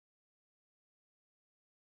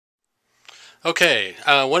Okay,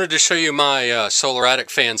 I wanted to show you my solar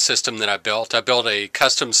attic fan system that I built. I built a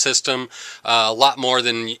custom system, a lot more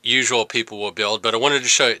than usual people will build, but I wanted to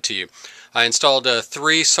show it to you. I installed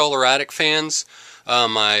 3 solar attic fans.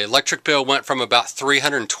 My electric bill went from about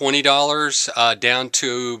 $320 down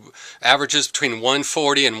to averages between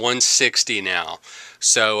 $140 and $160 now.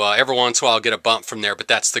 So every once in a while I'll get a bump from there, but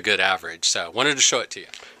that's the good average. So I wanted to show it to you.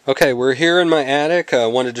 Okay, we're here in my attic. I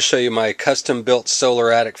wanted to show you my custom built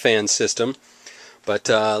solar attic fan system. But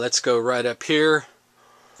let's go right up here.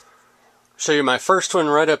 Show you my first one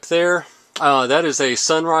right up there. That is a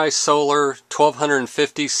Sunrise Solar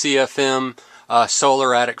 1250 CFM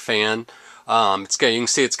solar attic fan. You can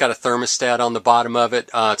see it's got a thermostat on the bottom of it.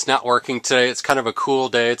 It's not working today. It's kind of a cool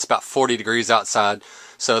day. It's about 40 degrees outside.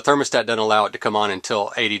 So the thermostat doesn't allow it to come on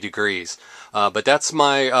until 80 degrees. But that's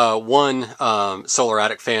my one solar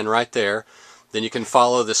attic fan right there. Then you can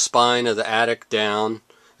follow the spine of the attic down.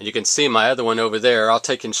 And you can see my other one over there. I'll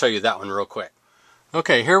take and show you that one real quick.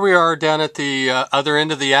 Okay, here we are down at the other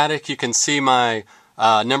end of the attic. You can see my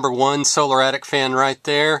number 1 solar attic fan right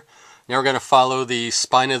there. Now we're going to follow the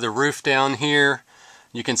spine of the roof down here.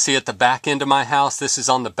 You can see at the back end of my house, this is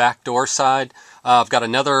on the back door side. I've got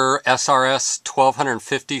another SRS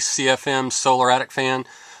 1250 CFM solar attic fan.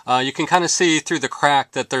 You can kind of see through the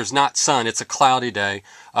crack that there's not sun. It's a cloudy day.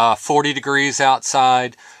 40 degrees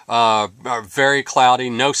outside, very cloudy,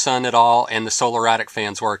 no sun at all, and the solar attic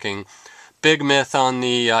fan's working. Big myth on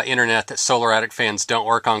the internet that solar attic fans don't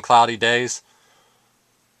work on cloudy days.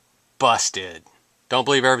 Busted. Don't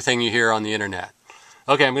believe everything you hear on the internet.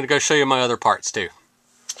 Okay, I'm going to go show you my other parts too.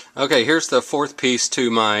 Okay, here's the 4th piece to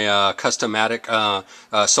my custom attic,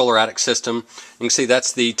 solar attic system. You can see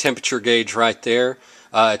that's the temperature gauge right there.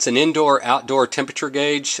 It's an indoor-outdoor temperature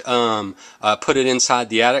gauge. I put it inside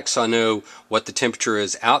the attic so I know what the temperature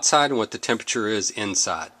is outside and what the temperature is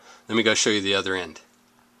inside. Let me go show you the other end.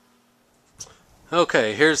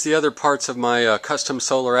 Okay, here's the other parts of my custom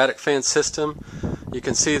solar attic fan system. You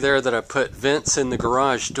can see there that I put vents in the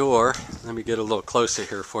garage door. Let me get a little closer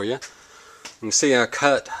here for you. You can see I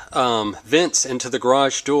cut vents into the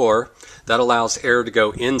garage door. That allows air to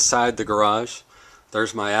go inside the garage.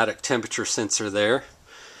 There's my attic temperature sensor there.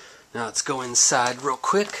 Now let's go inside real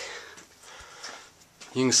quick.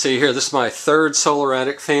 You can see here, this is my 3rd solar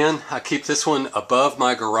attic fan. I keep this one above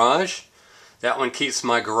my garage. That one keeps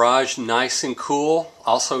my garage nice and cool.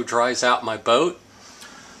 Also dries out my boat.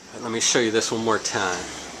 But let me show you this one more time.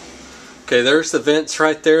 Okay, there's the vents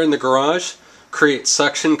right there in the garage. Creates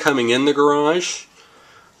suction coming in the garage.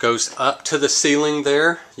 Goes up to the ceiling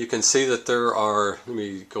there. You can see that there are, let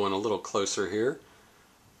me go in a little closer here.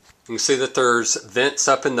 You can see that there's vents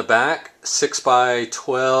up in the back, 6 by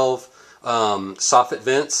 12 soffit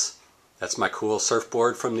vents. That's my cool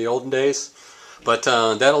surfboard from the olden days. But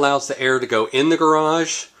that allows the air to go in the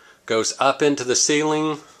garage, goes up into the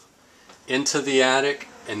ceiling, into the attic,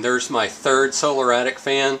 and there's my 3rd solar attic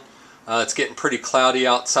fan. It's getting pretty cloudy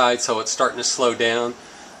outside, so it's starting to slow down.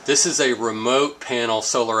 This is a remote panel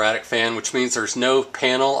solar attic fan, which means there's no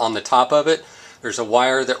panel on the top of it. There's a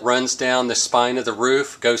wire that runs down the spine of the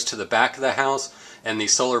roof, goes to the back of the house, and the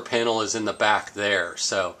solar panel is in the back there.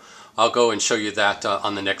 So I'll go and show you that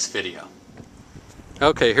on the next video.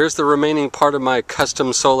 Okay, here's the remaining part of my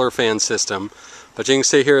custom solar fan system. But you can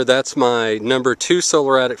see here, that's my number 2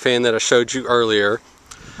 solar attic fan that I showed you earlier.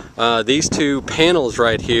 These 2 panels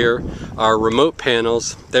right here are remote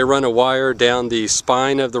panels. They run a wire down the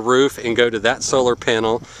spine of the roof and go to that solar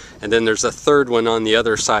panel. And then there's a 3rd one on the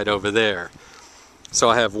other side over there. So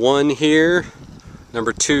I have 1 here,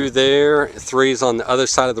 number 2 there, 3's on the other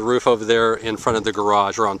side of the roof over there in front of the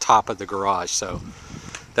garage, or on top of the garage. So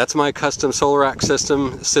that's my custom solar attic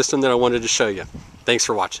system that I wanted to show you. Thanks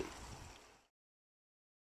for watching.